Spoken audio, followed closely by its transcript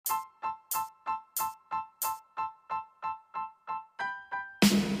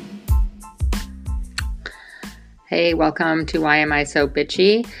Hey, welcome to Why Am I So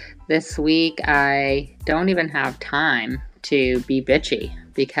Bitchy? This week I don't even have time to be bitchy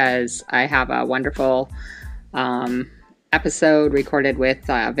because I have a wonderful episode recorded with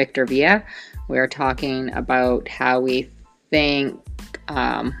Victor Villa. We're talking about how we think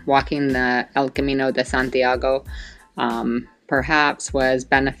walking the El Camino de Santiago perhaps was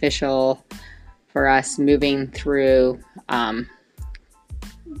beneficial for us moving through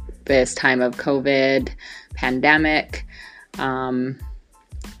this time of COVID pandemic and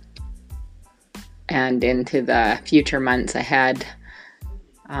into the future months ahead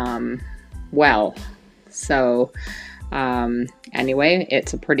anyway,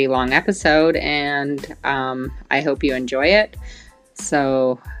 it's a pretty long episode, and I hope you enjoy it.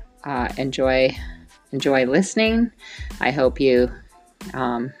 So enjoy listening. I hope you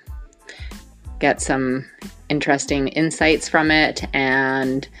get some interesting insights from it,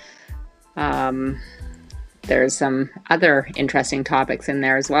 and there's some other interesting topics in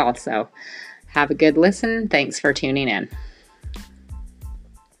there as well. So have a good listen. Thanks for tuning in.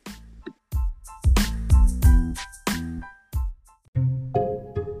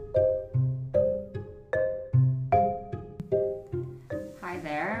 Hi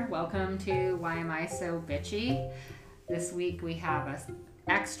there. Welcome to Why Am I So Bitchy? This week we have an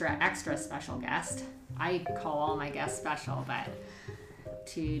extra special guest. I call all my guests special, but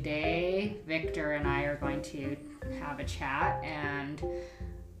today, Victor and I are going to have a chat, and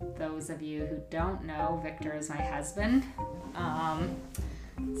those of you who don't know, Victor is my husband.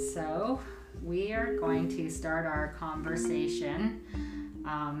 So we are going to start our conversation.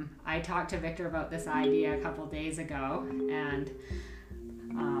 I talked to Victor about this idea a couple days ago, and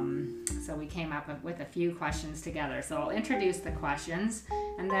so we came up with a few questions together. So I'll introduce the questions,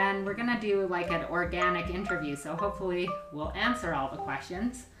 and then we're going to do like an organic interview. So hopefully we'll answer all the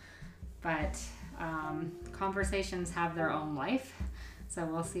questions, but conversations have their own life. So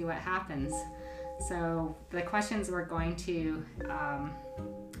we'll see what happens. So the questions we're going to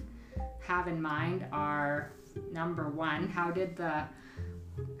have in mind are, number one, how did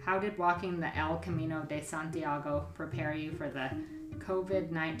walking the El Camino de Santiago prepare you for the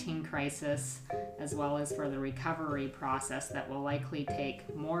COVID-19 crisis, as well as for the recovery process that will likely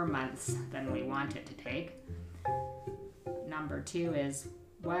take more months than we want it to take? Number two is,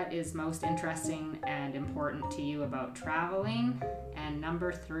 what is most interesting and important to you about traveling? And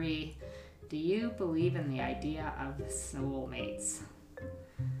number three, do you believe in the idea of soulmates?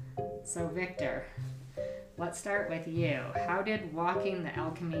 So Victor, let's start with you. How did walking the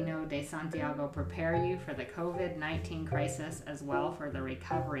El Camino de Santiago prepare you for the COVID-19 crisis, as well for the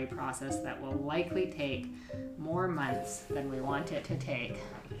recovery process that will likely take more months than we want it to take?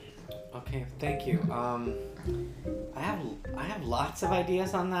 Okay, thank you. I have lots of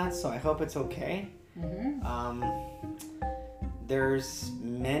ideas on that, so I hope it's okay. Mm-hmm. There's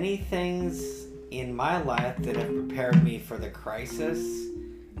many things in my life that have prepared me for the crisis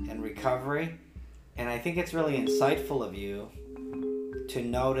and recovery. And I think it's really insightful of you to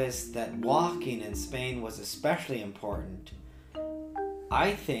notice that walking in Spain was especially important.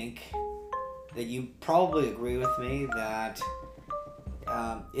 I think that you probably agree with me that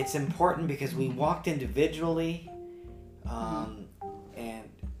it's important because we walked individually,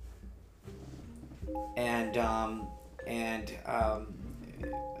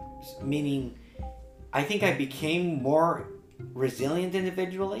 meaning I think I became more resilient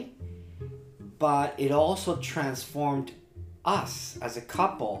individually, but it also transformed us as a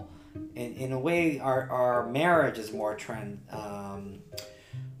couple. In a way, our marriage is more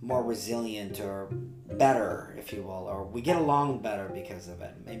resilient, or better, if you will, or we get along better because of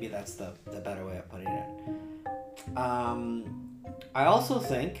it. Maybe that's the better way of putting it. I also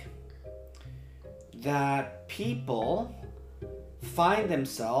think that people find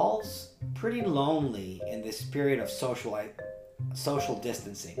themselves pretty lonely in this period of social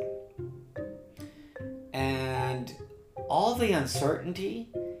distancing. And all the uncertainty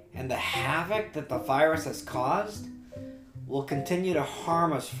and the havoc that the virus has caused will continue to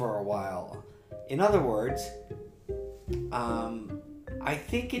harm us for a while. In other words, I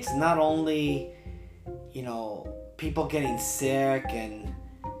think it's not only, people getting sick and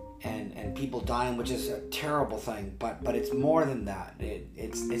people dying, which is a terrible thing, but it's more than that.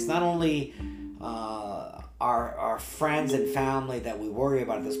 It's not only our friends and family that we worry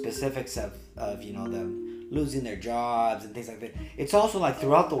about, the specifics of them losing their jobs and things like that. It's also like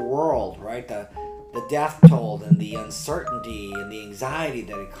throughout the world, right? The death toll and the uncertainty and the anxiety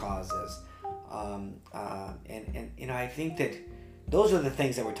that it causes. I think that those are the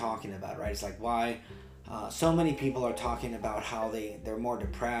things that we're talking about, right? It's like why so many people are talking about how they're more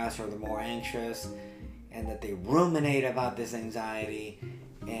depressed or they're more anxious. and that they ruminate about this anxiety,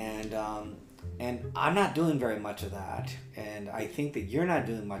 and I'm not doing very much of that, and I think that you're not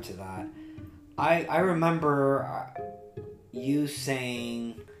doing much of that. I remember you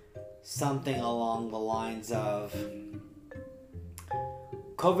saying something along the lines of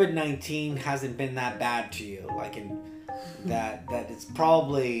COVID-19 hasn't been that bad to you, like in that it's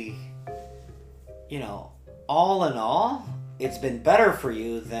probably, you know, all in all, it's been better for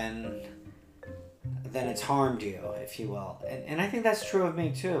you than it's harmed you, if you will. And I think that's true of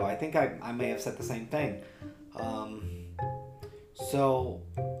me too. I think I may have said the same thing. So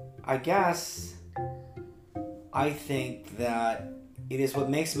I guess I think that it is what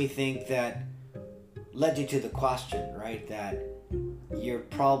makes me think that led you to the question, right? That you're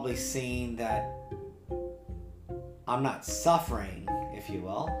probably seeing that I'm not suffering, if you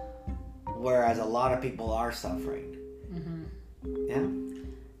will, whereas a lot of people are suffering. Mm-hmm. Yeah?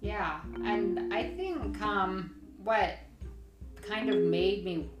 Yeah, and I think what kind of made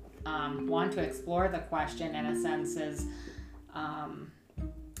me want to explore the question in a sense is,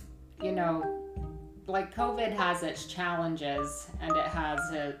 you know, like COVID has its challenges and it has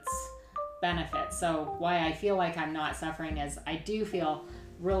its benefits. So why I feel like I'm not suffering is I do feel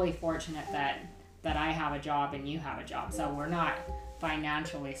really fortunate that I have a job and you have a job. So we're not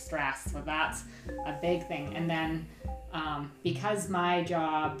financially stressed. So that's a big thing. And then because my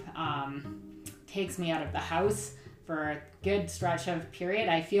job takes me out of the house for a good stretch of period,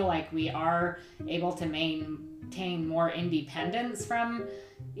 I feel like we are able to maintain more independence from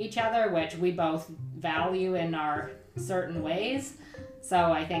each other, which we both value in our certain ways.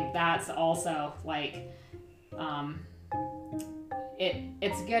 So I think that's also like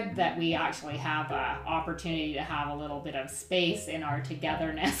it's good that we actually have an opportunity to have a little bit of space in our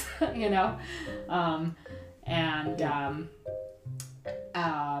togetherness, you know,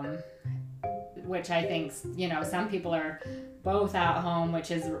 which I think, you know, some people are both at home,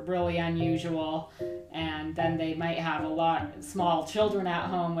 which is really unusual, and then they might have a lot small children at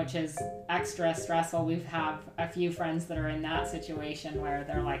home, which is extra stressful. We've had a few friends that are in that situation where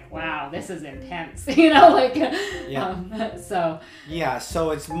they're like, wow, this is intense, you know, like, yeah. So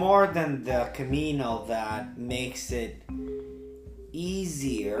it's more than the Camino that makes it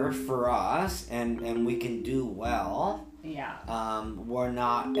easier for us, and we can do well. Yeah. We're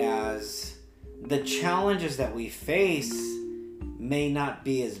not as, the challenges that we face may not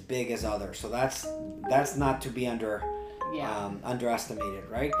be as big as others, so that's not to be underestimated,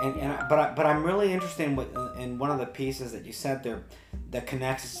 right? But I'm really interested in one of the pieces that you said there that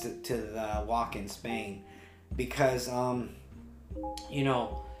connects to the walk in Spain, because you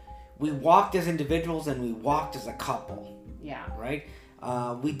know, we walked as individuals and we walked as a couple. Yeah. Right.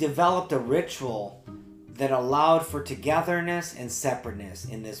 We developed a ritual that allowed for togetherness and separateness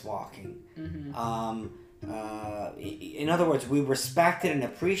in this walking. Mm-hmm. In other words, we respected and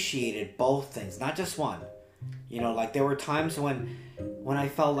appreciated both things, not just one. You know, like there were times when I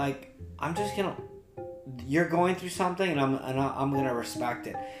felt like you're going through something, and I'm gonna respect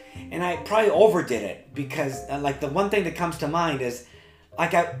it, and I probably overdid it because like the one thing that comes to mind is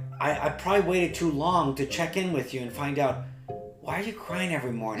like I probably waited too long to check in with you and find out, why are you crying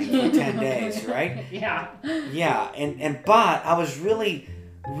every morning for 10 days, right? Yeah. Yeah, but I was really,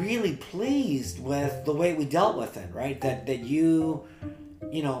 really pleased with the way we dealt with it, right? That you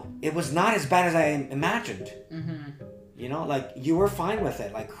know, it was not as bad as I imagined. Mm-hmm. You know, like you were fine with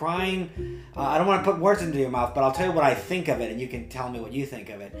it, like crying. I don't want to put words into your mouth, but I'll tell you what I think of it, and you can tell me what you think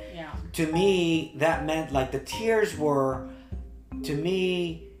of it. Yeah. To me, that meant like the tears were, to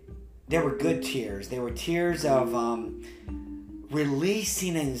me, they were good tears. They were tears of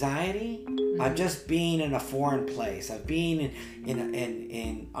releasing anxiety, of just being in a foreign place, of being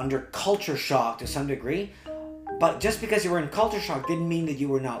in under culture shock to some degree. But just because you were in culture shock didn't mean that you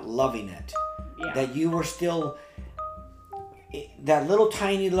were not loving it. Yeah. That you were still, that little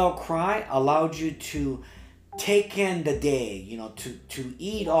tiny little cry allowed you to take in the day, you know, to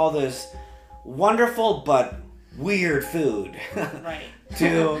eat all this wonderful but weird food. Right.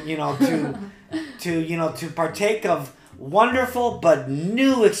 to partake of wonderful but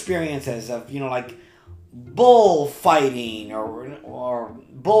new experiences of, you know, like bull fighting or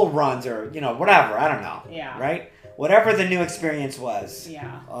bull runs or, you know, whatever, I don't know. Yeah. Right? Whatever the new experience was.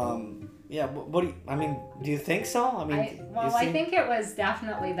 Yeah. Yeah, what do you think so? I mean, I think it was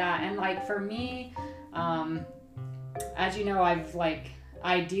definitely that. And like for me, as you know, I've like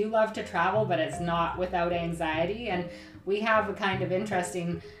I do love to travel, but it's not without anxiety. And we have a kind of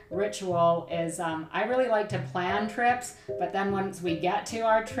interesting ritual is I really like to plan trips, but then once we get to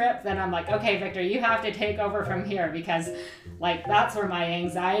our trip, then I'm like, okay, Victor, you have to take over from here, because like that's where my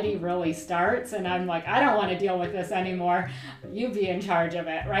anxiety really starts, and I'm like, I don't want to deal with this anymore. You be in charge of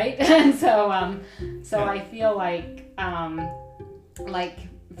it, right? And so I feel like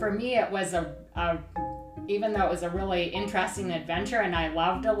for me it was a even though it was a really interesting adventure and I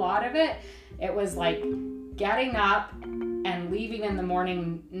loved a lot of it, it was like getting up and leaving in the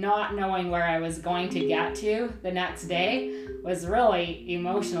morning not knowing where I was going to get to the next day was really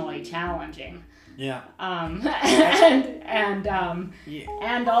emotionally challenging. Yeah. And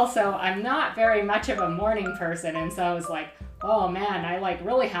also I'm not very much of a morning person, and so I was like, oh man, I like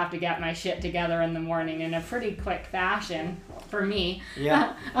really have to get my shit together in the morning in a pretty quick fashion for me.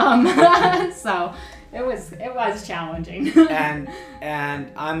 Yeah. So it was challenging. and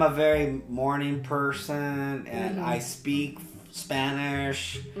I'm a very morning person, and I speak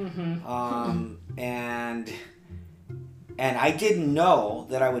Spanish. And I didn't know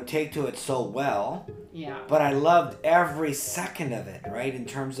that I would take to it so well. Yeah. But I loved every second of it, right? In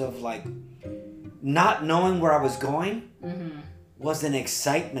terms of like not knowing where I was going was an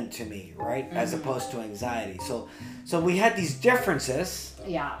excitement to me, right? As opposed to anxiety. So we had these differences.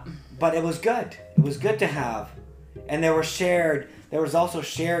 Yeah. But it was good. It was good to have. And there was also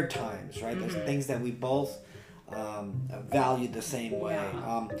shared times, right? There's things that we both valued the same way.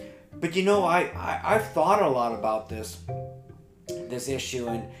 Yeah. But you know, I've thought a lot about this issue,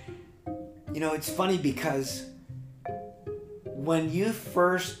 and you know, it's funny because when you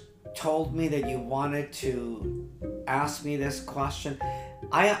first told me that you wanted to ask me this question,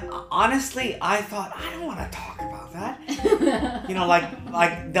 I honestly thought, I don't want to talk about that. You know, like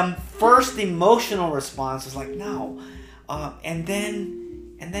the first emotional response was like, no. And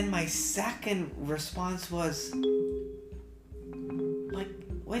then my second response was like,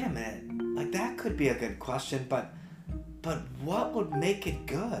 wait a minute, like that could be a good question, but what would make it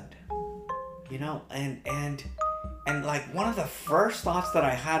good? You know, and like one of the first thoughts that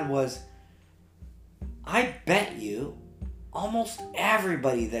I had was, I bet you almost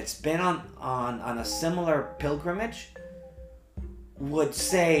everybody that's been on a similar pilgrimage would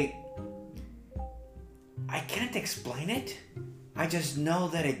say, I can't explain it. I just know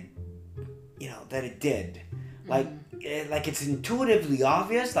that it did. Like it's intuitively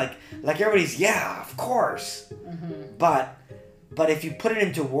obvious. Like everybody's, yeah, of course. But if you put it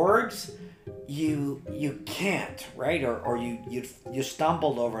into words, you can't, right? Or you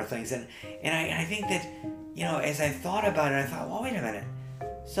stumbled over things, and I think that, you know, as I thought about it, I thought, well, wait a minute.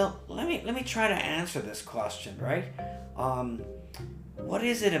 So let me try to answer this question, right? What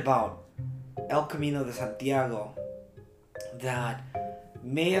is it about El Camino de Santiago that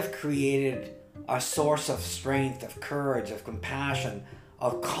may have created a source of strength, of courage, of compassion,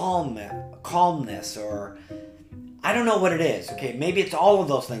 of calmness, or I don't know what it is. Okay, maybe it's all of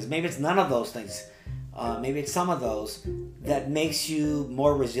those things. Maybe it's none of those things. Maybe it's some of those that makes you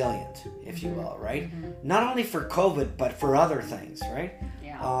more resilient, if you will, right? Not only for COVID, but for other things, right?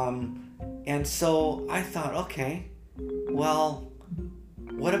 Yeah. And so I thought, okay, well,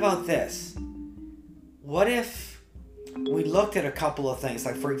 what about this? What if we looked at a couple of things?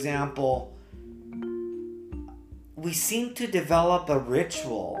 Like, for example, we seem to develop a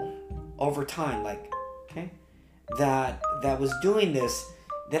ritual over time, like, okay, that was doing this,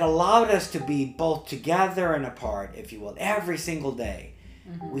 that allowed us to be both together and apart, if you will, every single day.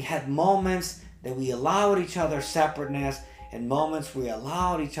 We had moments that we allowed each other separateness, and moments we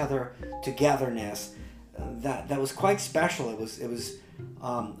allowed each other togetherness. That was quite special. It was.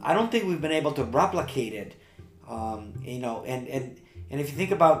 I don't think we've been able to replicate it. You know, and if you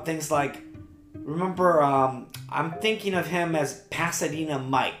think about things like, remember, I'm thinking of him as Pasadena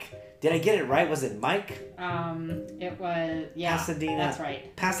Mike. Did I get it right? Was it Mike? It was, yeah, Pasadena. That's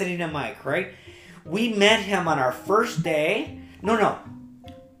right. Pasadena Mike, right? We met him on our first day. No.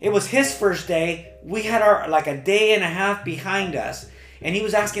 It was his first day. We had our, like, a day and a half behind us, and he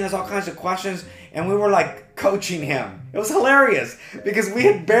was asking us all kinds of questions, and we were, like, coaching him. It was hilarious, because we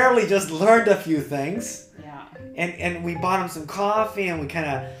had barely just learned a few things. Yeah. And we bought him some coffee, and we kind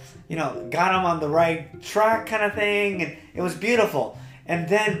of, you know, got him on the right track kind of thing, and it was beautiful. And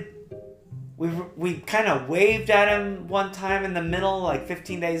then we kind of waved at him one time in the middle, like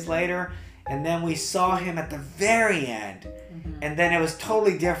 15 days later, and then we saw him at the very end. And then it was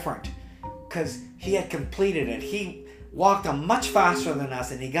totally different, because he had completed it. He walked much faster than us,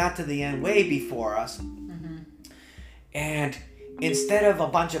 and he got to the end way before us. And instead of a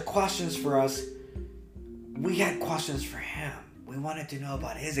bunch of questions for us, we had questions for him. we wanted to know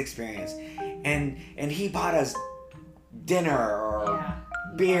about his experience, and he bought us dinner or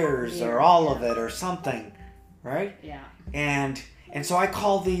beers or all of it or something, right? Yeah. And so I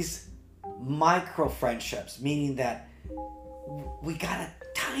call these micro friendships, meaning that we got a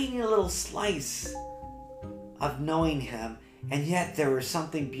tiny little slice of knowing him, and yet there was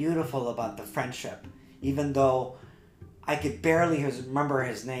something beautiful about the friendship, even though I could barely remember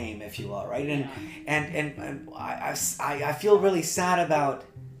his name, if you will, right? And I feel really sad about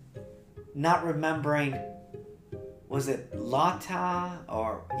not remembering. Was it Lotta,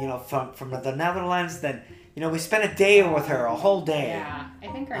 or from the Netherlands? That we spent a day with her, a whole day. Yeah, I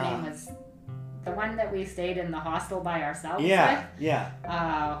think her name was the one that we stayed in the hostel by ourselves. Yeah, with. yeah.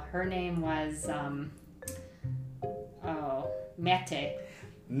 Her name was Mette.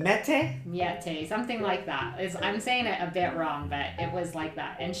 Mette, something like that. I'm saying it a bit wrong, but it was like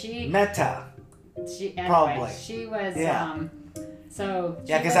that. And she Meta. Anyway, probably. She was so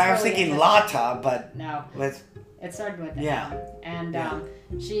yeah, because I was thinking Lotta, but no, it started with an M. And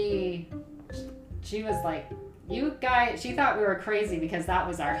she was like, you guys, she thought we were crazy because that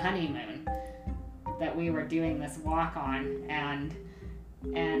was our honeymoon that we were doing this walk on, and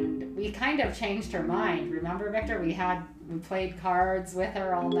we kind of changed her mind. Remember, Victor, we played cards with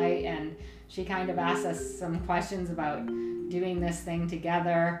her all night, and she kind of asked us some questions about doing this thing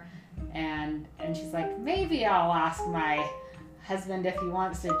together, and she's like, maybe I'll ask my husband if he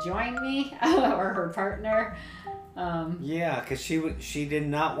wants to join me or her partner. Because she did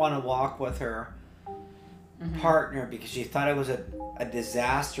not want to walk with her partner because she thought it was a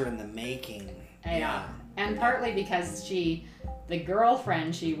disaster in the making. Yeah. And partly because the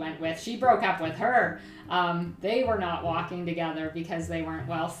girlfriend she went with, she broke up with her. They were not walking together because they weren't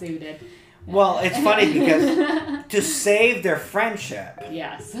well suited. Well, it's funny because to save their friendship,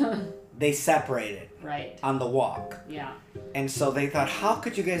 yes, they separated. Right. On the walk. Yeah. And so they thought, how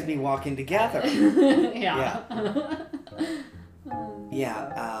could you guys be walking together? Yeah.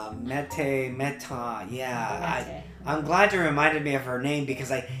 Meta. Yeah. I'm glad you reminded me of her name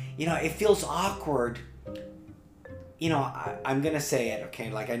because it feels awkward. I'm going to say it, okay?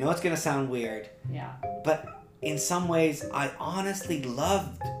 Like, I know it's going to sound weird. Yeah. But in some ways, I honestly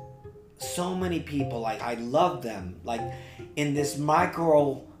loved so many people. Like, I loved them. Like, in this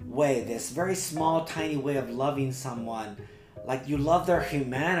micro way, this very small, tiny way of loving someone. Like, you love their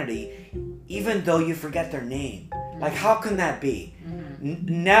humanity, even though you forget their name. Like, how can that be?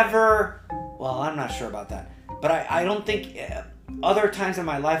 Never, well, I'm not sure about that. But I don't think, other times in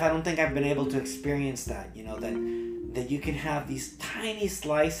my life, I don't think I've been able to experience that, that you can have these tiny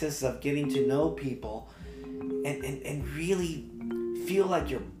slices of getting to know people and really feel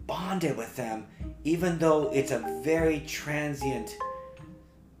like you're bonded with them, even though it's a very transient,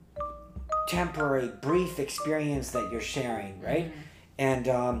 temporary, brief experience that you're sharing, right? And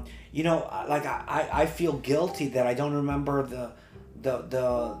I feel guilty that I don't remember the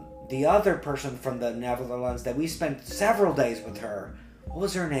other person from the Netherlands that we spent several days with her. What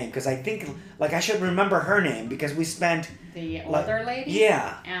was her name? Because I think I should remember her name because we spent the older lady.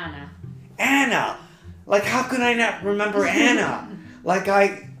 Yeah. Anna. Like, how can I not remember Anna?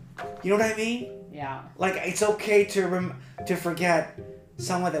 You know what I mean? Yeah. Like, it's okay to forget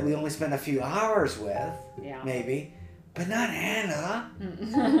someone that we only spent a few hours with. Yeah. Maybe, but not Anna.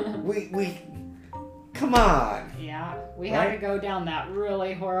 we come on. Yeah. We had to go down that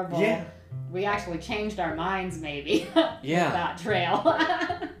really horrible. Yeah. We actually changed our minds, maybe. Yeah. With that trail.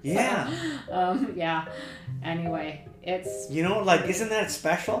 Yeah. Yeah. Anyway, it's. Isn't that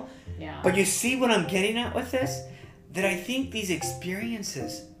special? Yeah. But you see what I'm getting at with this? That I think these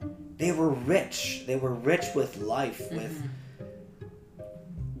experiences, they were rich. They were rich with life,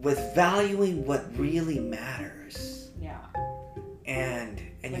 with valuing what really matters. Yeah. And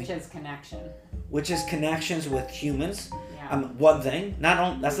which is connection. Which is connections with humans. Yeah. One thing.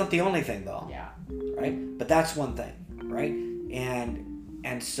 That's not the only thing, though. Yeah. Right? But that's one thing, right?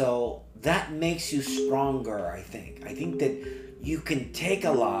 And so that makes you stronger, I think. I think that you can take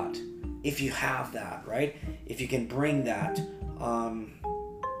a lot if you have that, right? If you can bring that.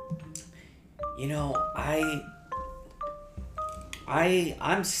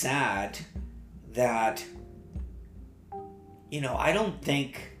 I'm sad that, I don't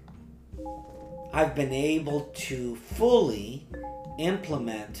think I've been able to fully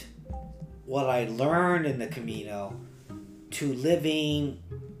implement what I learned in the Camino to living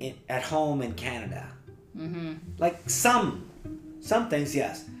at home in Canada. Like some things,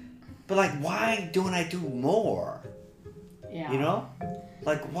 yes. But why don't I do more? Yeah.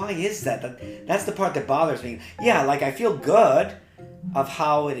 Why is that? That's the part that bothers me. Yeah, I feel good of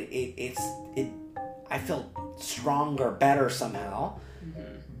how I feel stronger, better somehow.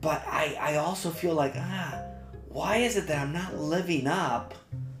 But I also feel like, why is it that I'm not living up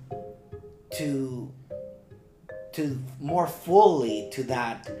to more fully to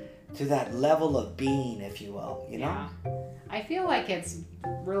that level of being, if you will, you know? Yeah. I feel like it's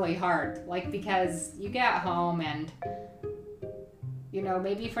really hard, like, because you get home and, you know,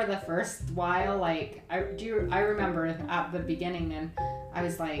 maybe for the first while, like, I remember at the beginning, and I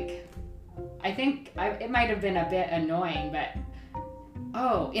was like, I think it might have been a bit annoying, but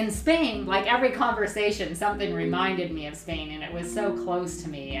in Spain, like, every conversation, something reminded me of Spain, and it was so close to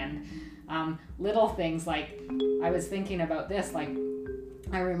me, and little things, like, I was thinking about this, like,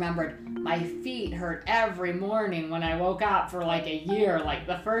 I remembered my feet hurt every morning when I woke up for like a year. Like,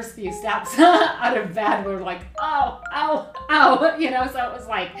 the first few steps out of bed were like, oh, ow, ow, you know, so it was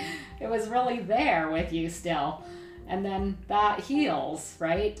like, it was really there with you still. And then that heals,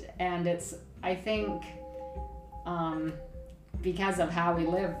 right? And it's, I think, because of how we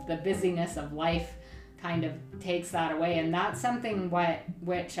live, the busyness of life kind of takes that away. And that's something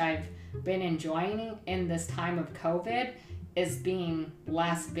which I've been enjoying in this time of COVID, is being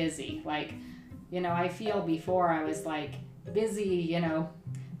less busy. Like, you know, I feel before I was like busy, you know,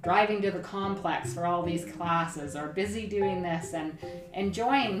 driving to the complex for all these classes, or busy doing this and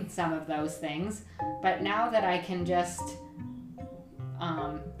enjoying some of those things. But now that I can just,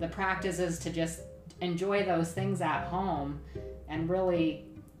 the practice is to just enjoy those things at home, and really,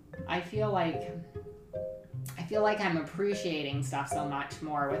 I feel like I'm appreciating stuff so much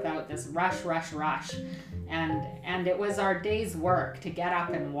more without this rush. And it was our day's work to get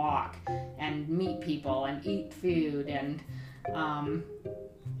up and walk and meet people and eat food and,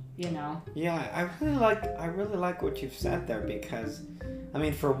 you know. Yeah, I really like what you've said there, because, I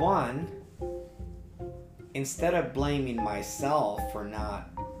mean, for one, instead of blaming myself for not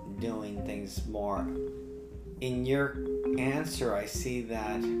doing things more, in your answer, I see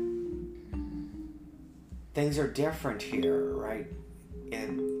that things are different here, right?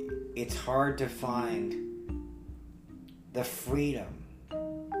 And it's hard to find the freedom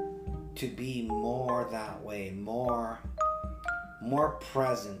to be more that way, more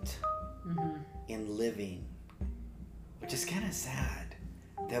present in living, which is kind of sad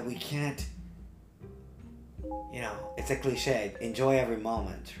that we can't, you know, it's a cliche, enjoy every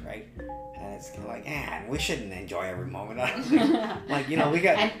moment, right? And it's kind of like, we shouldn't enjoy every moment. Like, you know, we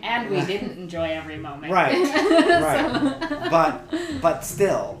got... And we didn't enjoy every moment. Right, right. So. But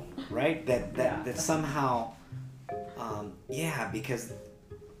still, right? That somehow, because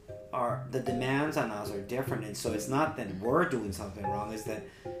the demands on us are different, and so it's not that we're doing something wrong, it's that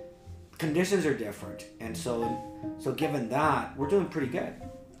conditions are different. And so given that, we're doing pretty good.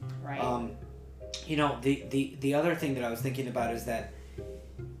 Right. You know, the other thing that I was thinking about is that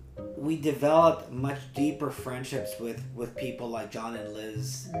we developed much deeper friendships with people like John and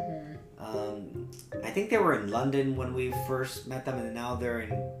Liz. I think they were in London when we first met them, and now they're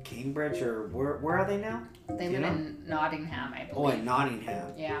in Cambridge, or where are they now? They live in Nottingham, I believe. Oh, in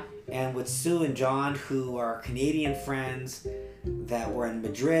Nottingham. Yeah. And with Sue and John, who are Canadian friends that were in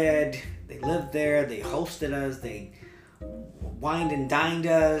Madrid. They lived there. They hosted us. They wined and dined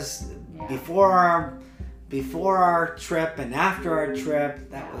us before our trip and after our trip.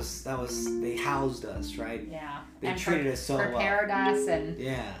 That was they housed us, right? Yeah. They treated us so well. Prepared us, and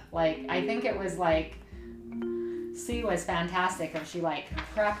like, I think it was like, Sue was fantastic, and she like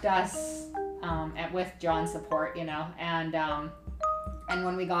prepped us with John's support, you know, and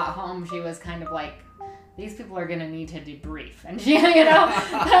when we got home, she was kind of like, these people are gonna need to debrief, and she, you know,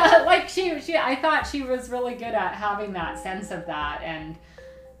 like she I thought she was really good at having that sense of that, and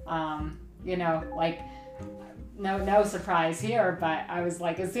you know, like, no surprise here, but I was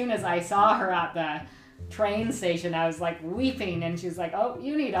like, as soon as I saw her at the train station, I was like weeping, and she's like, oh,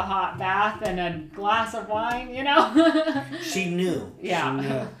 you need a hot bath and a glass of wine, you know. She knew. Yeah. She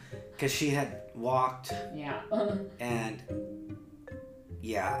knew, because she had walked. Yeah. And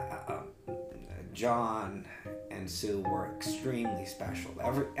John and Sue were extremely special.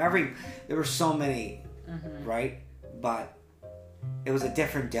 There were so many, right? But it was a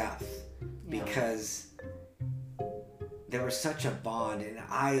different depth, because there was such a bond, and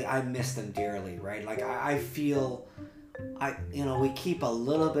I miss them dearly, right? Like, I feel, we keep a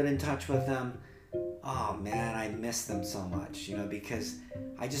little bit in touch with them. Oh man, I miss them so much, because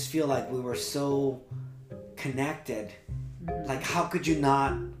I just feel like we were so connected. Like, how could you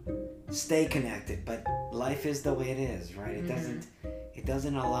not stay connected? But life is the way it is, right? It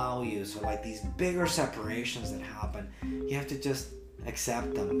doesn't allow you. So like these bigger separations that happen, you have to just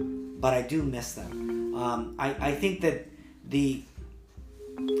accept them. But I do miss them. I think that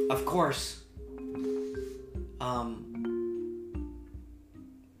of course,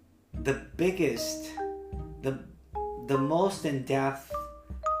 the biggest, the most in-depth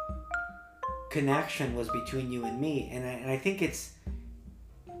connection was between you and me, and I think it's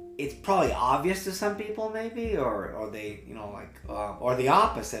probably obvious to some people, maybe, or they, you know, like, or the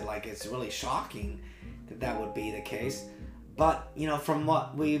opposite, like it's really shocking that would be the case. But, you know, from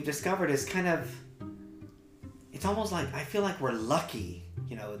what we've discovered, is kind of, it's almost like, I feel like we're lucky,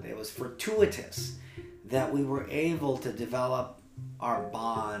 you know, it was fortuitous that we were able to develop our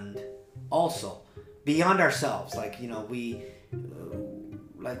bond also beyond ourselves. Like, you know, we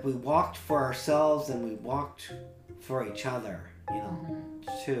walked for ourselves and we walked for each other, you know,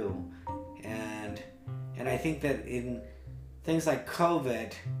 too. And I think that in things like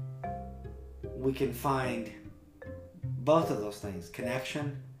COVID, we can find both of those things,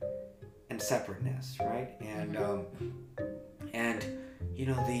 connection and separateness, right? And you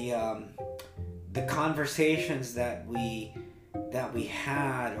know, the conversations that we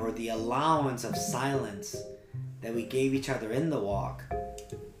had, or the allowance of silence that we gave each other in the walk,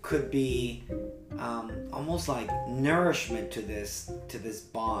 could be almost like nourishment to this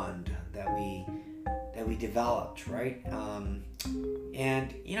bond that we developed, right?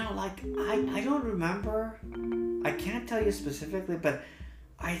 And, you know, like, I don't remember, I can't tell you specifically, but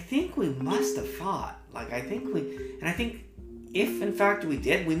I think we must have fought. Like, I think if in fact we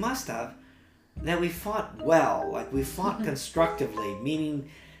did, we must have, that we fought well, like we fought constructively, meaning,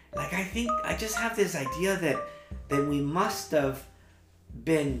 like, I think, I just have this idea that we must have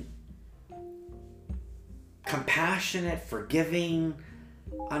been compassionate, forgiving,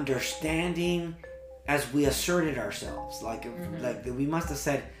 understanding, as we asserted ourselves. Like, like we must have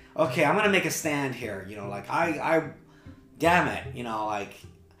said, okay, I'm gonna make a stand here, you know, like, I damn it, you know, like,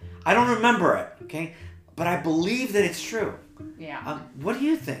 I don't remember it, okay, but I believe that it's true. Yeah. What do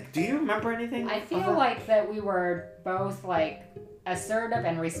you think? Do you remember anything? I feel like that we were both, like, assertive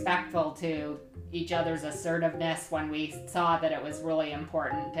and respectful to each other's assertiveness when we saw that it was really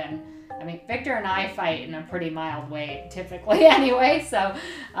important. And I mean, Victor and I fight in a pretty mild way typically anyway, so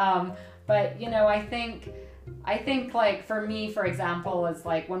but, you know, I think like, for me, for example, is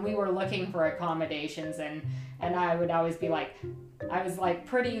like when we were looking for accommodations, and I would always be like, I was like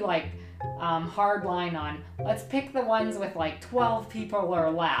pretty like hard line on, let's pick the ones with like 12 people or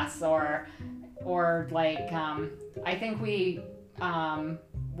less, or like I think we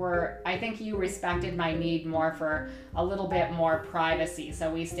I think you respected my need more for a little bit more privacy,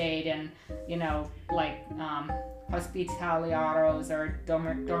 so we stayed in, you know, like hospitaliaros or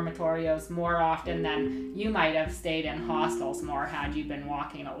dormitorios more often than you might have stayed in hostels more had you been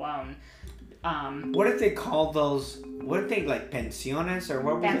walking alone. What did they call those? What did they, like, pensiones, or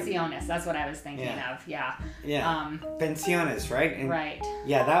what was pensiones, that's what I was thinking of. Yeah. Pensiones, right? And right.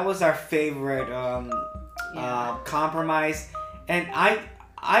 Yeah, that was our favorite compromise. And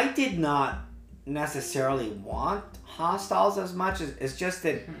I did not necessarily want hostels as much. It's just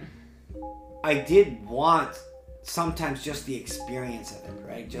that I did want sometimes just the experience of it,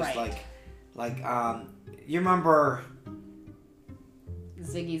 right? Just like you remember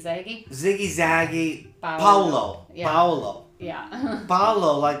Ziggy Zaggy, Paolo. Yeah.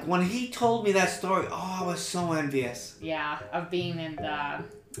 Paolo, like, when he told me that story, oh, I was so envious. Yeah, of being in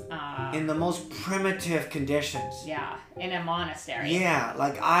the most primitive conditions. Yeah, in a monastery. Yeah,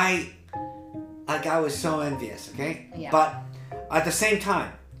 like I was so envious, okay? Yeah. But at the same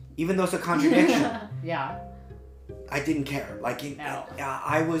time, even though it's a contradiction, yeah, I didn't care. Like, no.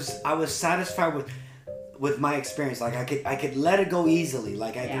 I was satisfied with my experience. Like, I could let it go easily.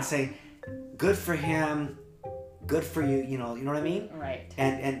 Like, I can say, good for him, good for you. You know what I mean? Right.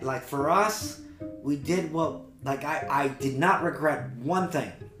 And like, for us, we did what. Like, I did not regret one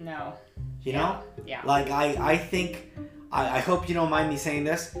thing. No. You know? Yeah. Like, I think, I hope you don't mind me saying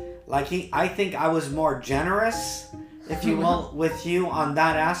this. Like, I think I was more generous, if you will, with you on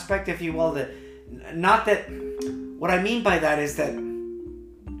that aspect, if you will. Not that, what I mean by that is that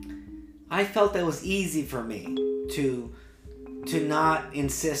I felt that it was easy for me to not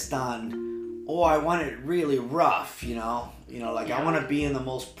insist on, oh, I want it really rough, you know? Like, I want to be in the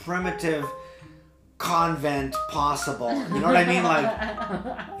most primitive convent possible. You know what I mean?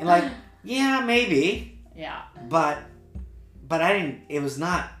 Like, yeah, maybe. Yeah. But I didn't. It was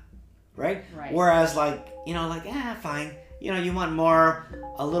not right. Right. Whereas, like, fine. You want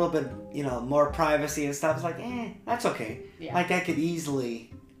a little bit, more privacy and stuff. It's like, that's okay. Yeah. Like, I could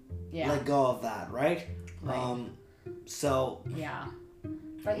easily let go of that, right? Right. So. Yeah.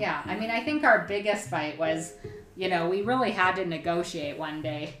 But yeah, I mean, I think our biggest fight was, we really had to negotiate one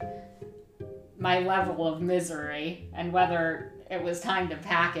day my level of misery and whether it was time to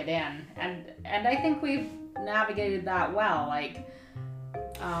pack it in. And I think navigated that well. Like,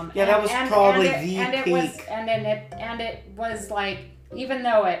 that was probably the peak. And it was like, even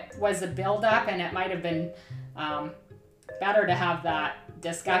though it was a build-up and it might have been better to have that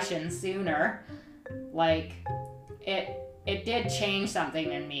discussion sooner, like, it did change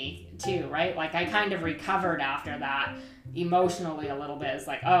something in me too, right? Like, I kind of recovered after that emotionally a little bit. It's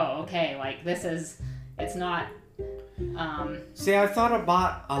like, oh, okay, like, it's not... See, I've thought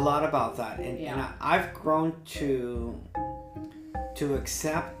a lot about that, and I've grown to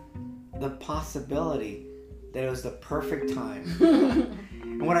accept the possibility that it was the perfect time.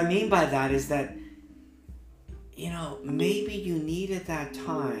 And what I mean by that is that, maybe you needed that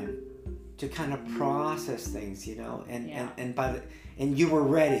time to kind of process things, and you were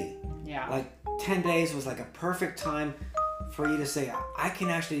ready. Yeah. Like 10 days was like a perfect time for you to say, I can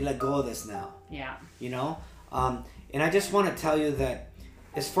actually let go of this now. Yeah. And I just want to tell you that,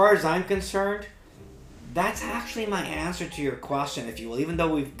 as far as I'm concerned, that's actually my answer to your question, if you will. Even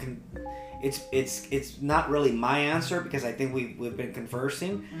though it's not really my answer, because I think we've been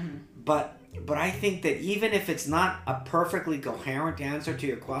conversing, mm-hmm. but I think that even if it's not a perfectly coherent answer to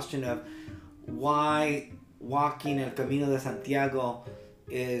your question of why walking El Camino de Santiago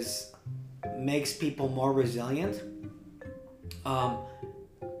makes people more resilient,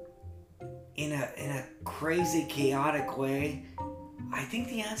 in a crazy, chaotic way, I think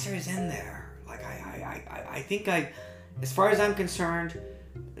the answer is in there. Like, I think as far as I'm concerned,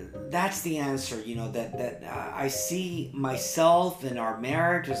 that's the answer. That I see myself and our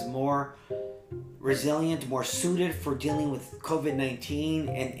marriage as more resilient, more suited for dealing with COVID-19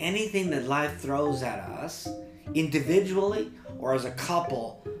 and anything that life throws at us, individually or as a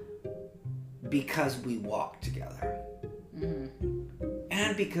couple, because we walk together. Mm-hmm.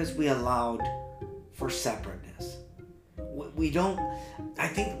 And because we allowed for separateness. I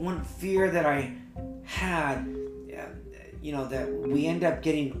think one fear that I had, that we end up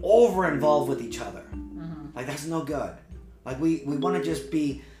getting over involved with each other. Mm-hmm. Like, that's no good. Like, we want to just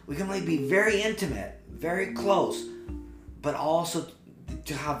we can only be very intimate, very close, but also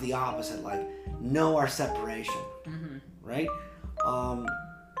to have the opposite, like, know our separation. Mm-hmm. Right?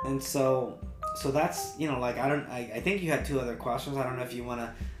 And so that's, I think you had two other questions. I don't know if you want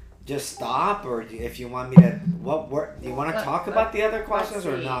to just stop, or if you want me to, do you want to talk about the other questions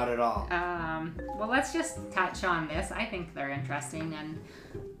or not at all? Well, let's just touch on this. I think they're interesting, and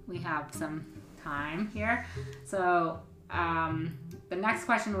we have some time here. So the next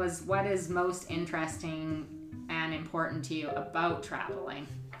question was, what is most interesting and important to you about traveling?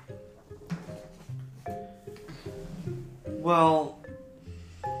 Well,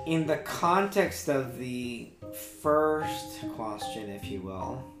 in the context of the first question, if you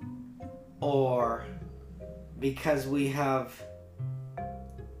will, or because we have,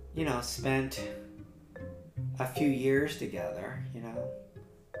 spent a few years together,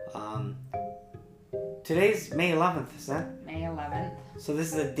 today's May 11th, is that? May 11th. So this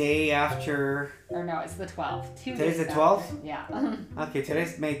is the day after... Or no, it's the 12th. Today's the 12th? Yeah. Okay,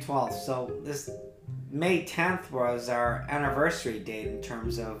 today's May 12th. So this May 10th was our anniversary date in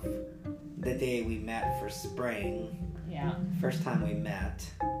terms of the day we met for spring. Yeah. First time we met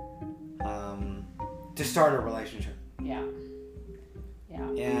to start a relationship. Yeah.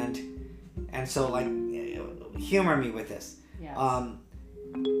 Yeah. And so, like, humor me with this. Yes.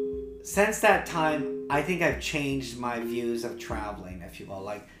 Since that time, I think I've changed my views of traveling, if you will.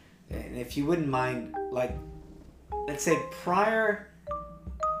 Like, and if you wouldn't mind, like, let's say prior,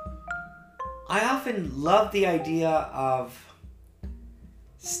 I often loved the idea of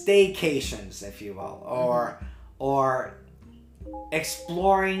staycations, if you will, or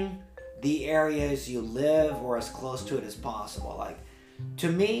exploring the areas you live or as close to it as possible. Like, to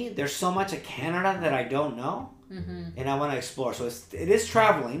me, there's so much of Canada that I don't know, mm-hmm. and I want to explore. So it is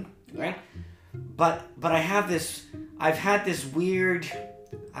traveling, right? But I've had this weird,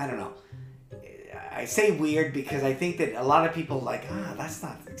 I don't know. I say weird because I think that a lot of people like, that's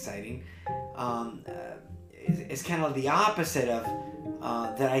not exciting. It's kind of the opposite of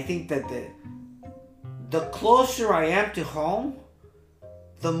that. I think that the closer I am to home,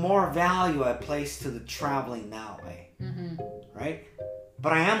 the more value I place to the traveling that way, mm-hmm. right?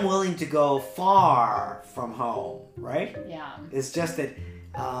 But I am willing to go far from home, right? Yeah. It's just that,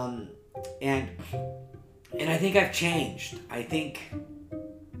 and I think I've changed. I think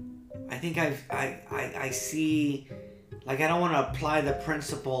I see, like, I don't want to apply the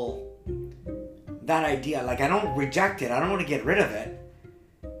principle, that idea. Like, I don't reject it. I don't want to get rid of it.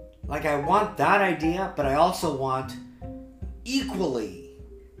 Like, I want that idea, but I also want equally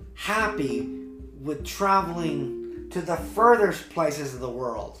happy with traveling to the furthest places of the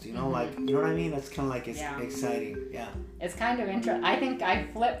world. You know, like, you know what I mean? That's kind of like, it's exciting. Yeah. It's kind of interesting. I think I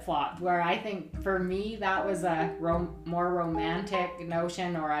flip-flopped, where I think for me that was a more romantic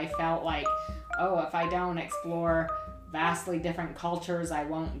notion, or I felt like, oh, if I don't explore vastly different cultures, I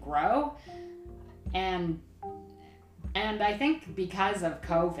won't grow. And I think because of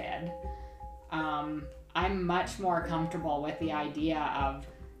COVID, I'm much more comfortable with the idea of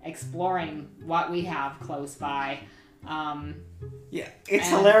exploring what we have close by. Yeah, it's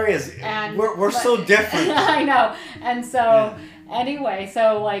hilarious. And we're so different. I know. And so anyway,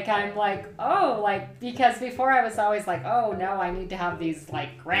 so like I'm like, oh, like, because before I was always like, oh no, I need to have these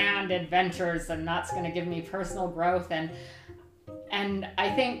like grand adventures and that's going to give me personal growth. And I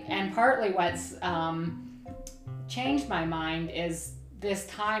think, and partly what's changed my mind is this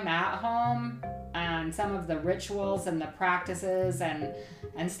time at home and some of the rituals and the practices and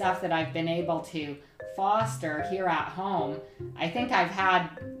stuff that I've been able to foster here at home. I think I've had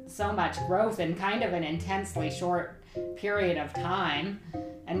so much growth in kind of an intensely short period of time,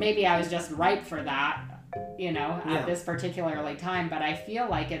 and maybe I was just ripe for that, you know, at this particularly time, but I feel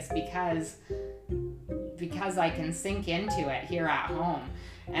like it's because I can sink into it here at home.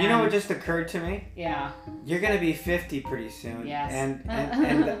 And, you know what just occurred to me? Yeah. You're gonna be 50 pretty soon. Yes.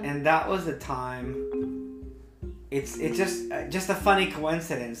 And that was the time. It's just a funny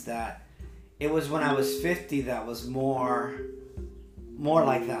coincidence that it was when I was 50 that was more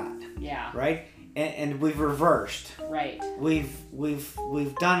like that. Yeah. Right? And we've reversed. Right.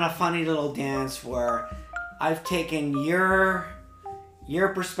 We've done a funny little dance where I've taken your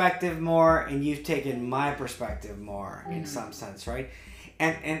perspective more and you've taken my perspective more in some sense, right?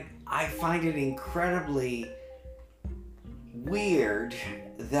 And I find it incredibly weird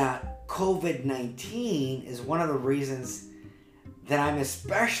that COVID-19 is one of the reasons that I'm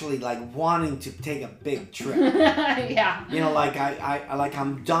especially like wanting to take a big trip. Yeah. You know, like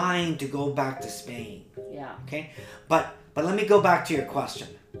I'm dying to go back to Spain. Yeah. Okay? But let me go back to your question.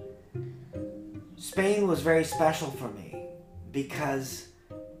 Spain was very special for me because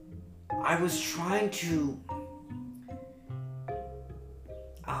I was trying to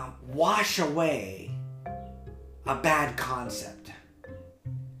wash away a bad concept.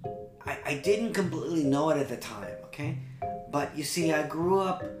 I didn't completely know it at the time, okay? But you see, I grew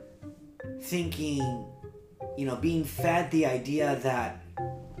up thinking, you know, being fed the idea that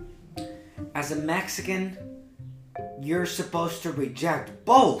as a Mexican, you're supposed to reject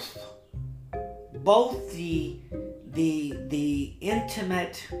both the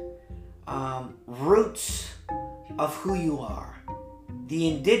intimate roots of who you are. The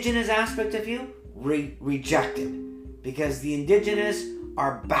indigenous aspect of you, rejected, because the indigenous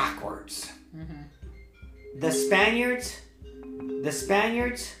are backwards. Mm-hmm. The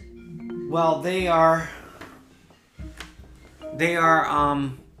Spaniards, well, they are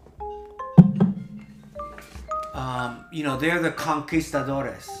you know, they're the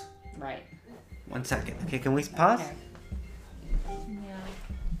conquistadores. Right. 1 second. Okay, can we pause? Okay.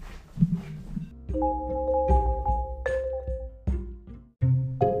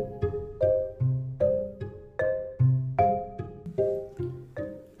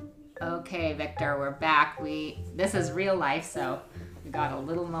 Okay, Victor, we're back. This is real life, so we got a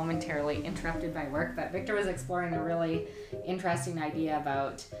little momentarily interrupted by work, but Victor was exploring a really interesting idea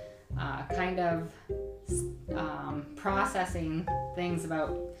about kind of processing things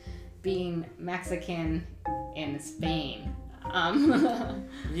about being Mexican in Spain.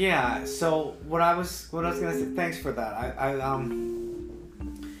 Yeah, so what I was gonna say, thanks for that.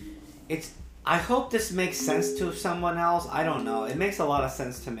 I hope this makes sense to someone else. I don't know. It makes a lot of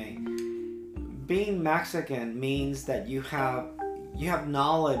sense to me. Being Mexican means that you have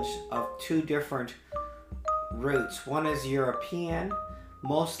knowledge of two different roots. One is European,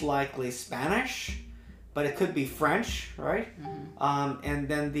 most likely Spanish, but it could be French, right? Mm-hmm. And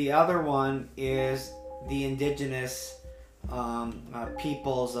then the other one is the indigenous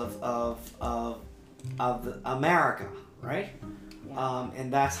peoples of America, right? Yeah.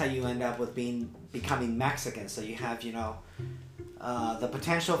 And that's how you end up with becoming Mexican. So you have, you know, the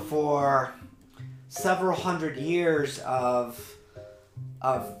potential for several hundred years of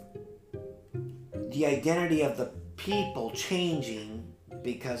the identity of the people changing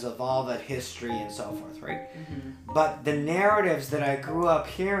because of all that history and so forth, right? Mm-hmm. But the narratives that I grew up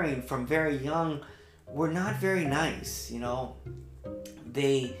hearing from very young were not very nice, you know.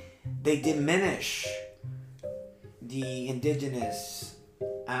 They diminish the indigenous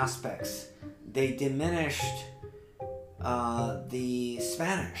aspects. They diminished the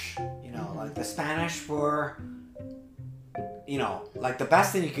Spanish, you know, like the Spanish were, you know, like the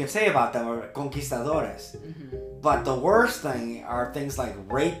best thing you can say about them were conquistadores. Mm-hmm. But the worst thing are things like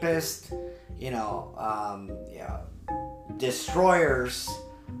rapists, destroyers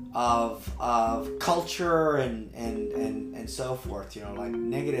of culture and so forth, like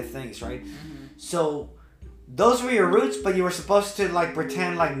negative things, right? Mm-hmm. So those were your roots, but you were supposed to like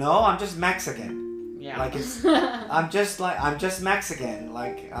pretend like, no, I'm just Mexican. Yeah. Like I'm just Mexican.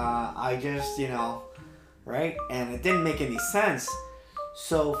 Like I just, right? And it didn't make any sense.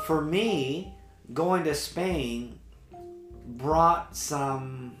 So for me, going to Spain brought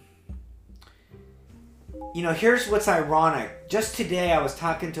some, here's what's ironic. Just today I was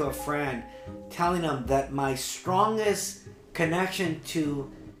talking to a friend telling him that my strongest connection to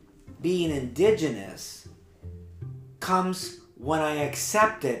being indigenous comes when I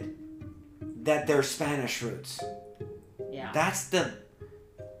accepted that they're Spanish roots. Yeah. That's the,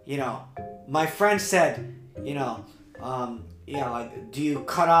 my friend said, like, do you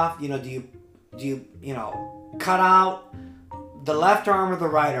cut off, do you cut out the left arm or the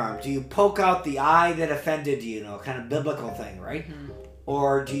right arm? Do you poke out the eye that offended you, kind of biblical thing, right? Mm-hmm.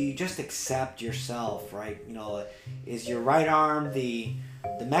 Or do you just accept yourself, right? Is your right arm the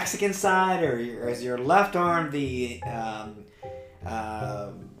Mexican side, or is your left arm the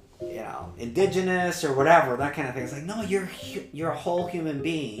indigenous or whatever, that kind of thing? It's like, no, you're a whole human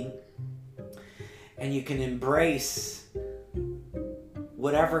being, and you can embrace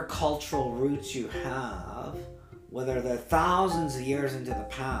whatever cultural roots you have, whether they're thousands of years into the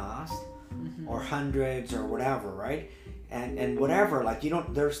past, Mm-hmm. or hundreds or whatever, right? And whatever, like,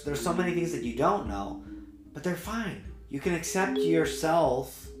 there's so many things that you don't know, but they're fine. You can accept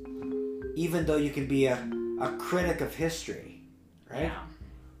yourself even though you can be a critic of history, right? Yeah.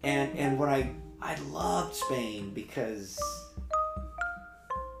 And what I loved Spain because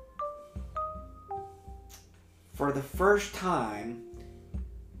for the first time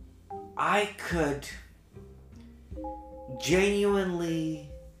I could genuinely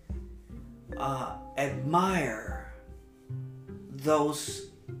admire those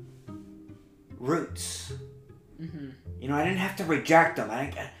roots. Mm-hmm. I didn't have to reject them.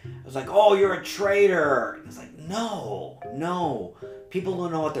 I was like, oh, you're a traitor. It's like, no. People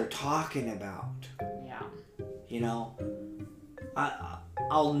don't know what they're talking about. Yeah.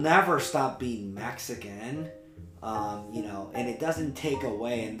 I'll never stop being Mexican, and it doesn't take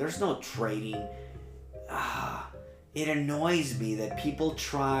away, and there's no trading. It annoys me that people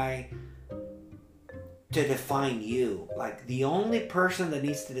try to define you. Like, the only person that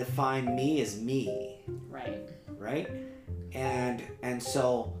needs to define me is me. Right? And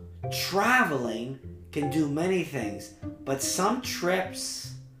so traveling can do many things, but some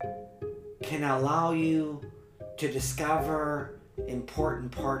trips can allow you to discover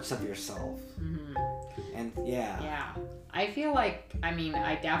important parts of yourself. Mm-hmm. And yeah. I feel like,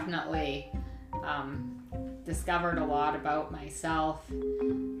 I definitely discovered a lot about myself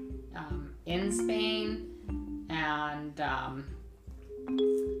in Spain, and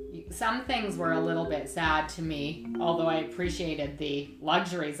some things were a little bit sad to me, although I appreciated the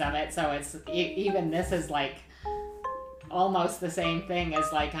luxuries of it. So it's even this is like almost the same thing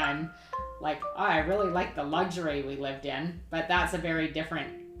as like I'm like, oh, I really like the luxury we lived in, but that's a very different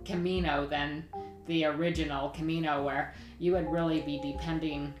Camino than the original Camino, where you would really be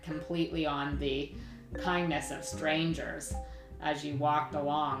depending completely on the kindness of strangers as you walked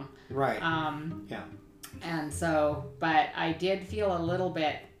along. Right. Yeah. And so, but I did feel a little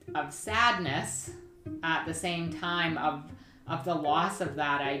bit of sadness at the same time of the loss of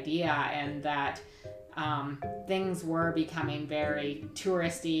that idea, and that things were becoming very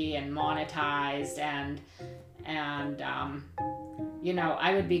touristy and monetized, and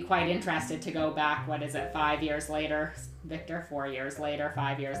I would be quite interested to go back, 5 years later, Victor, 4 years later,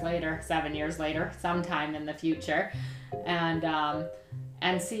 5 years later, 7 years later, sometime in the future, and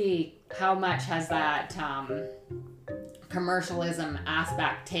see how much has that commercialism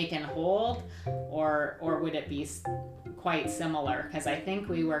aspect taken hold, or would it be quite similar? Because I think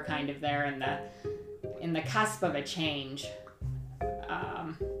we were kind of there in the cusp of a change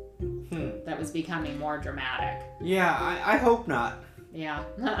that was becoming more dramatic. Yeah, I hope not. Yeah.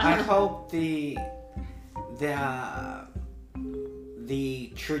 I hope the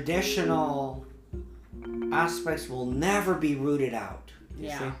traditional aspects will never be rooted out. You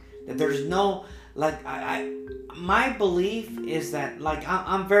see? That there's no, like, my belief is that, like,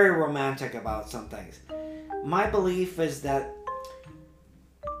 I'm very romantic about some things. My belief is that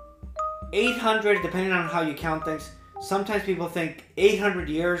 800, depending on how you count things, sometimes people think 800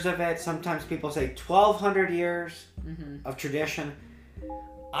 years of it, sometimes people say 1,200 years of tradition.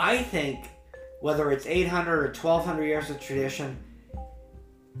 I think whether it's 800 or 1,200 years of tradition,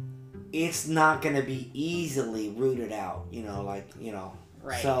 it's not going to be easily rooted out,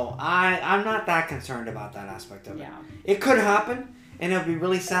 Right. So I'm not that concerned about that aspect of it. Yeah. It could happen, and it'll be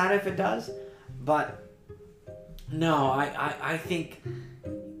really sad if it does, but no, I think,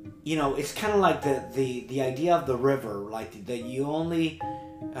 it's kind of like the idea of the river, like that you only,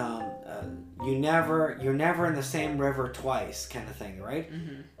 you're never in the same river twice, kind of thing, right?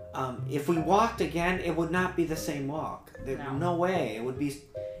 If we walked again, it would not be the same walk. No way. It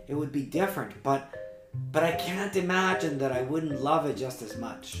would be different, but I can't imagine that I wouldn't love it just as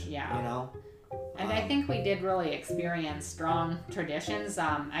much. Yeah. And I think we did really experience strong traditions.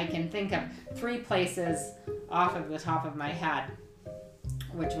 I can think of 3 places off of the top of my head,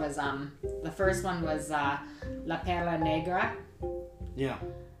 which was, the first one was La Perla Negra. Yeah.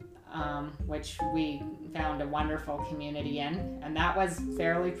 Which we found a wonderful community in, and that was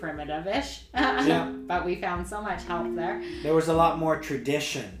fairly primitive-ish. Yeah. But we found so much help there. There was a lot more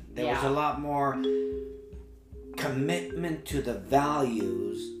tradition. There was Yeah. a lot more commitment to the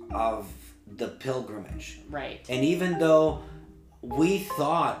values of the pilgrimage. Right. And even though we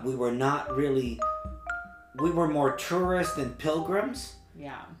thought we were more tourists than pilgrims,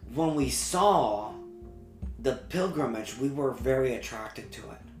 Yeah. when we saw the pilgrimage, we were very attracted to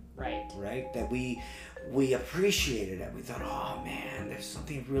it. Right? That we appreciated it. We thought, oh man, there's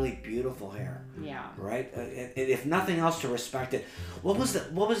something really beautiful here. Yeah. Right? If nothing else, to respect it. What was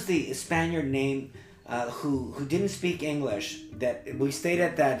the Spaniard name who didn't speak English? That we stayed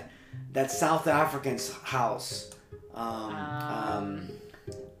at that South African's house. What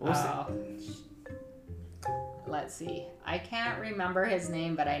was it? Let's see. I can't remember his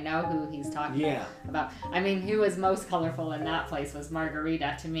name, but I know who he's talking about. I mean, who was most colorful in that place was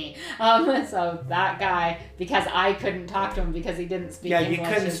Margarita to me. So that guy, because I couldn't talk to him because he didn't speak English. Yeah,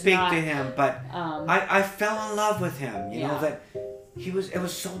 you couldn't speak to him, but I fell in love with him. You know that it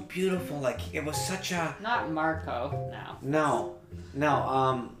was so beautiful. Like it was such a not Marco. No.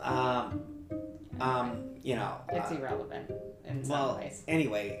 It's irrelevant in some ways.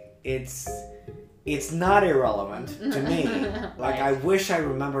 Anyway, it's not irrelevant to me. Like I wish I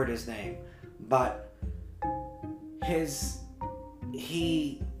remembered his name, but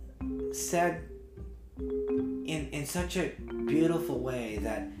he said in such a beautiful way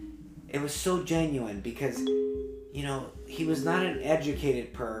that it was so genuine, because he was not an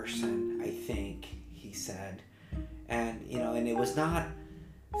educated person, I think he said, and and it was not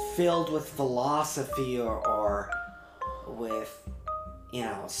filled with philosophy or with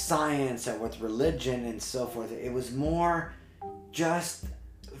science or with religion and so forth. It was more just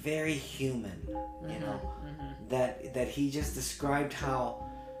very human, that he just described how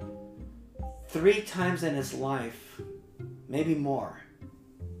 3 times in his life, maybe more,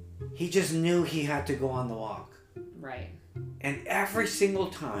 he just knew he had to go on the walk. Right. And every single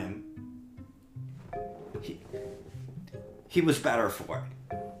time, he was better for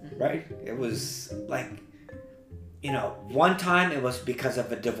it, right? It was like, one time it was because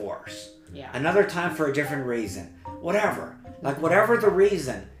of a divorce. Yeah. Another time for a different reason. Whatever. Like, whatever the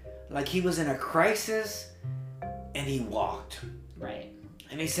reason. Like, he was in a crisis and he walked. Right.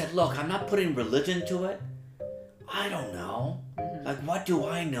 And he said, look, I'm not putting religion to it. I don't know. Like, what do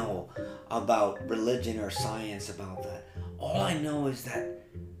I know about religion or science about that? All I know is that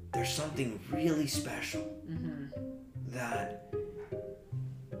there's something really special. That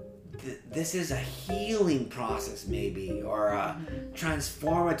this is a healing process, maybe, or a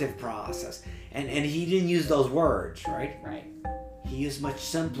transformative process. And he didn't use those words, right? Right. He used much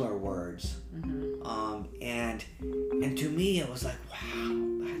simpler words. And to me it was like,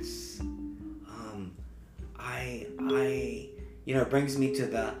 wow, that's it brings me to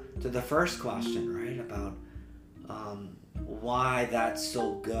the first question, right? About why that's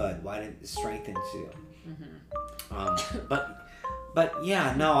so good, why it strengthens you. But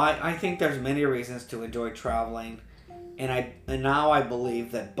yeah, no, I think there's many reasons to enjoy traveling, and now I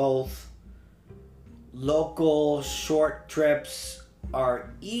believe that both local short trips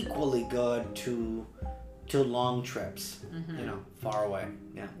are equally good to long trips, far away.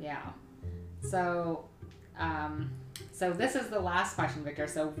 Yeah. So this is the last question, Victor.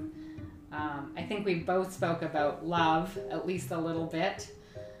 So I think we both spoke about love at least a little bit.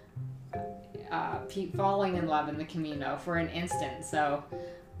 Falling in love in the Camino, for an instant. So,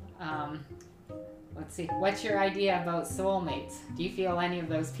 let's see. What's your idea about soulmates? Do you feel any of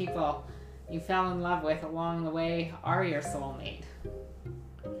those people you fell in love with along the way are your soulmate?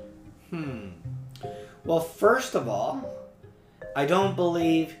 Well, first of all, I don't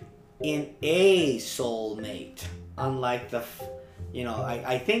believe in a soulmate. Unlike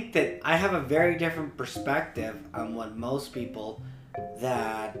I think that I have a very different perspective on what most people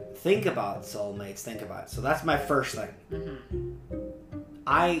that think about soulmates think about it. So that's my first thing.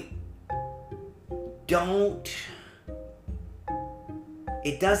 I don't.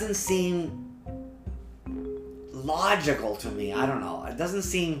 It doesn't seem logical to me. I don't know. It doesn't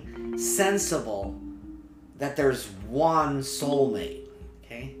seem sensible that there's one soulmate.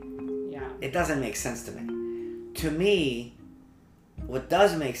 Okay? Yeah. It doesn't make sense to me. To me, what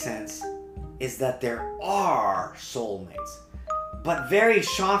does make sense is that there are soulmates. But very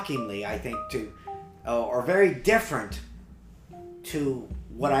shockingly, I think, or very different to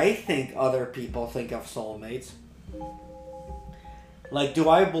what I think other people think of soulmates. Like, do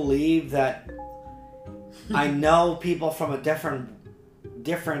I believe that I know people from a different, in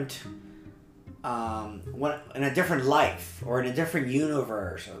a different life or in a different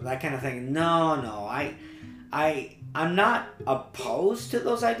universe or that kind of thing? No. I'm not opposed to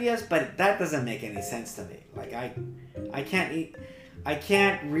those ideas, but that doesn't make any sense to me. Like, I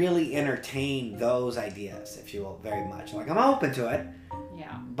can't really entertain those ideas, if you will, very much. Like, I'm open to it,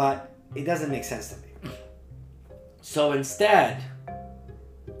 yeah, but it doesn't make sense to me. So instead,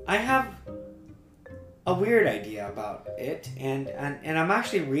 I have a weird idea about it, and I'm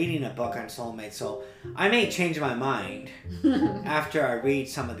actually reading a book on soulmates, so I may change my mind after I read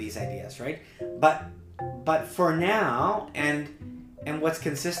some of these ideas, right? But for now, and what's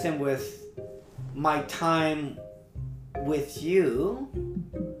consistent with my time with you,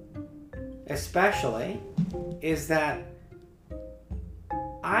 especially, is that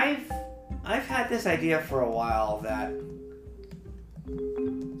I've had this idea for a while that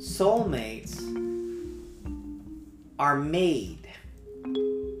soulmates are made.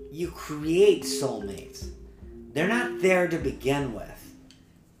 You create soulmates. They're not there to begin with.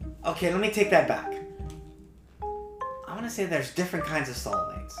 Okay, let me take that back. I want to say there's different kinds of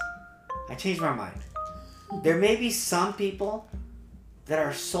soulmates. I changed my mind. There may be some people that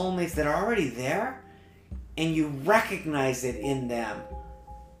are soulmates that are already there, and you recognize it in them.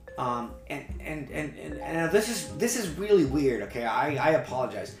 And this is really weird. Okay, I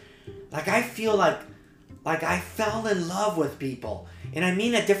apologize. Like, I feel like I fell in love with people, and I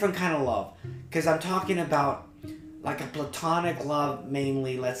mean a different kind of love, because I'm talking about like a platonic love,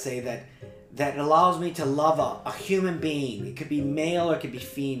 mainly. Let's say that allows me to love a human being. It could be male or it could be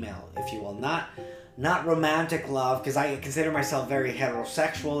female, if you will. Not romantic love, because I consider myself very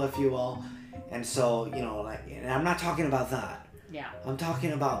heterosexual, if you will. And so, and I'm not talking about that. Yeah. I'm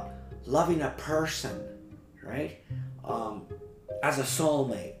talking about loving a person, right? As a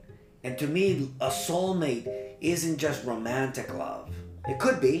soulmate. And to me, a soulmate isn't just romantic love. It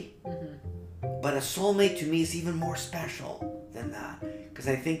could be. Mm-hmm. But a soulmate to me is even more special than that. Because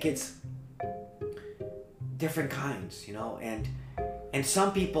I think it's different kinds, and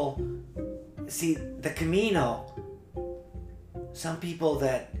some people see the Camino. Some people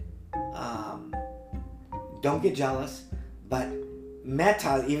that don't get jealous, but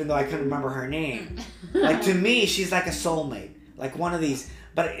Meta, even though I couldn't remember her name, like, to me, she's like a soulmate, like one of these.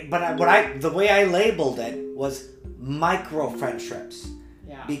 But the way I labeled it was micro friendships.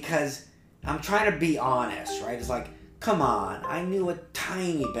 Yeah. Because I'm trying to be honest, right? It's like, come on, I knew a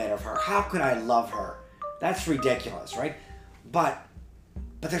tiny bit of her. How could I love her? That's ridiculous, right? But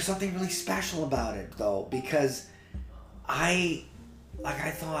there's something really special about it, though, because I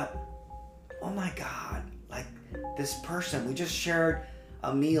thought, oh my God, like, this person we just shared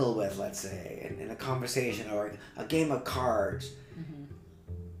a meal with, let's say, in a conversation or a game of cards. Mm-hmm.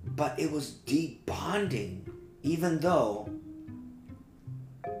 But it was deep bonding, even though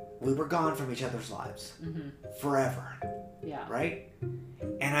we were gone from each other's lives. Mm-hmm. Forever. Yeah. Right?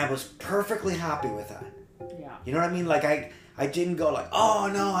 And I was perfectly happy with that. Yeah. You know what I mean? Like, I didn't go like, oh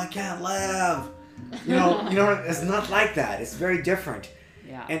no, I can't live. It's not like that. It's very different.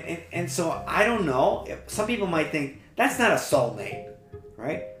 Yeah. And so I don't know. Some people might think that's not a soulmate,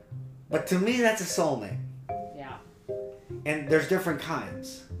 right? But to me, that's a soulmate. Yeah. And there's different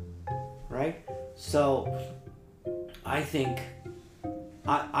kinds, right? So I think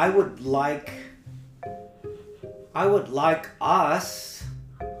I would like us,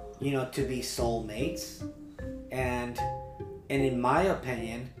 to be soulmates, and in my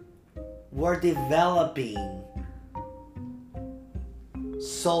opinion, we're developing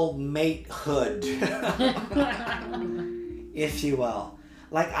soulmatehood, if you will.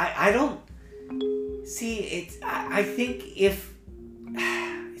 Like, I don't see it. I think if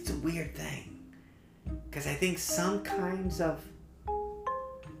it's a weird thing, because I think some kinds of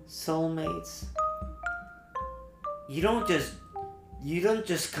soulmates, you don't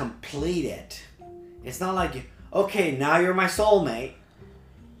just complete it. It's not like, okay, now you're my soulmate.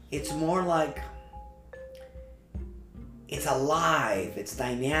 It's more like it's alive, it's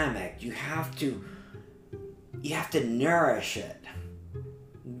dynamic. You have to nourish it.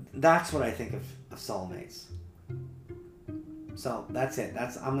 That's what I think of soulmates. So that's it.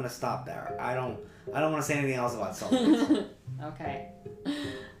 I'm gonna stop there. I don't want to say anything else about soulmates. Okay.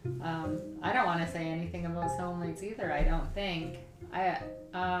 I don't want to say anything about soulmates either. I don't think.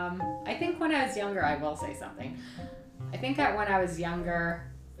 I think when I was younger, I will say something. I think that when I was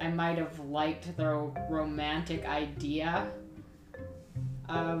younger, I might have liked the romantic idea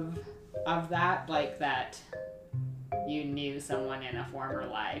of that, like that you knew someone in a former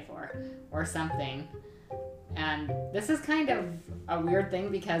life or something. And this is kind of a weird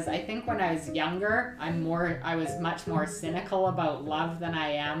thing because I think when I was younger, I was much more cynical about love than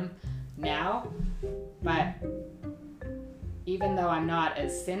I am now. But even though I'm not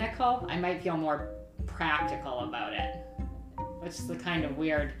as cynical, I might feel more practical about it, which is a kind of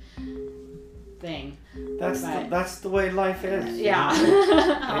weird thing. That's the way life is. Yeah.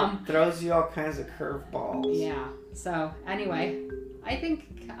 It throws you all kinds of curveballs. Yeah. So anyway, I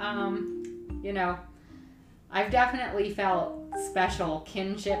think I've definitely felt special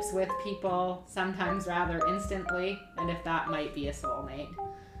kinships with people, sometimes rather instantly, and if that might be a soulmate.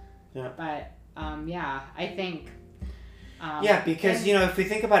 Yeah. But I think. Because if we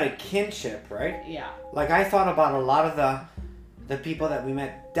think about a kinship, right? Yeah. Like I thought about a lot of the people that we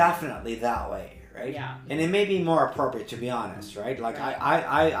met definitely that way, right? Yeah. And it may be more appropriate, to be honest, right? Like Right.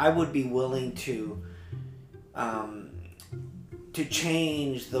 I would be willing to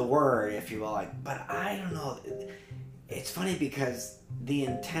change the word, if you will, but I don't know. It's funny because the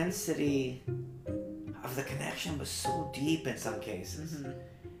intensity of the connection was so deep in some cases,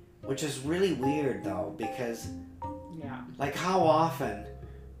 Mm-hmm. which is really weird though, because yeah. how often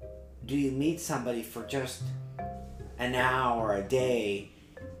do you meet somebody for just an hour or a day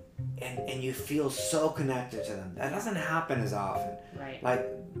and you feel so connected to them? That doesn't happen as often. Right.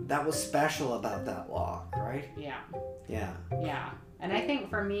 That was special about that walk, right? Yeah. Yeah. Yeah. And I think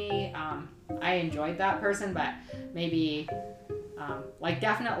for me, I enjoyed that person, but maybe,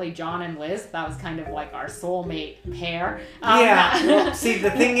 definitely John and Liz, that was kind of like our soulmate pair. Well, see,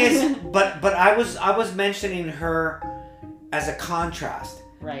 the thing is, but I was mentioning her as a contrast.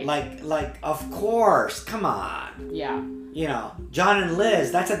 Right. Like, of course, come on. Yeah. John and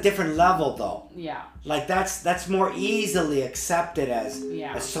Liz, that's a different level though. Yeah. That's more easily accepted as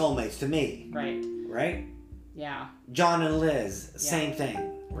soulmates to me. Right. Right? Yeah. John and Liz, same thing,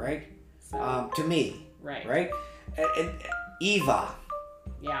 right? So, to me. right. Right? And Eva.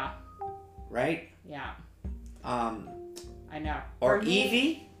 Yeah. Right? Yeah. I know. Or For me,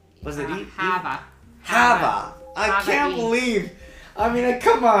 Evie? Was it Eve? Hava. Hava. I Hava can't Eve. believe. I mean,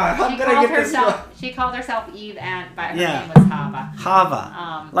 come on. How could I get this wrong? She called herself Eve, but her name was Hava.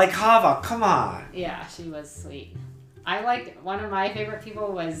 Hava. Like Hava, come on. Yeah, she was sweet. I liked, one of my favorite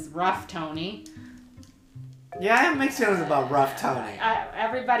people was Rough Tony. Yeah, I have mixed feelings about Rough Tony.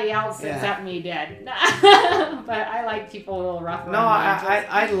 Everybody else except me did. But I like people a little rough. No,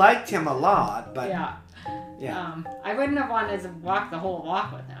 I liked him a lot, but... Yeah. Yeah. I wouldn't have wanted to walk the whole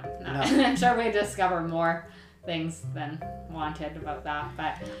walk with him. No. I'm sure we'd discover more things than wanted about that.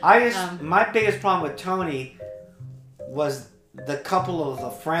 But my biggest problem with Tony was the couple of the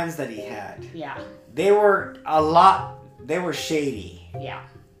friends that he had. Yeah. They were shady. Yeah.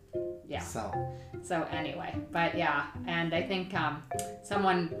 Yeah. So anyway, but yeah, and I think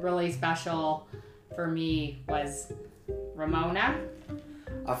someone really special for me was Ramona.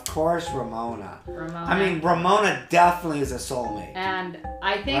 Of course, Ramona. Ramona. I mean, Ramona definitely is a soulmate. And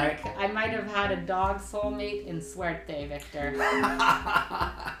I think I might have had a dog soulmate in Suerte, Victor.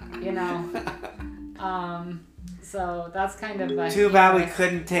 So that's kind of too bad we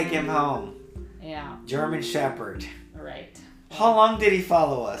couldn't take him home. Yeah. German Shepherd. Right. How long did he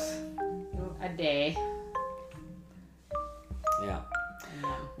follow us? A day. Yeah.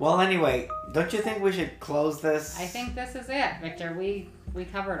 Well, anyway, don't you think we should close this? I think this is it, Victor. We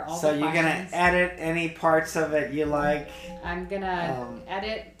covered all the questions. So you're going to edit any parts of it you like? I'm going to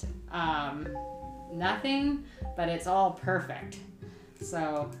edit nothing, but it's all perfect.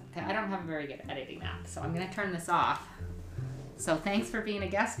 So I don't have a very good editing app, so I'm going to turn this off. So thanks for being a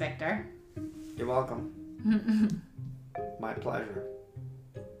guest, Victor. You're welcome. My pleasure.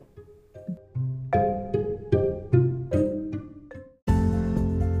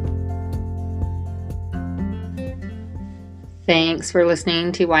 Thanks for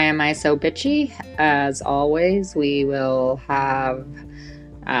listening to Why Am I So Bitchy? As always, we will have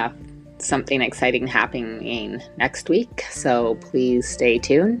something exciting happening next week, so please stay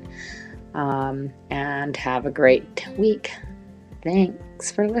tuned and have a great week.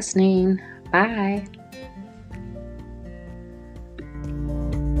 Thanks for listening. Bye.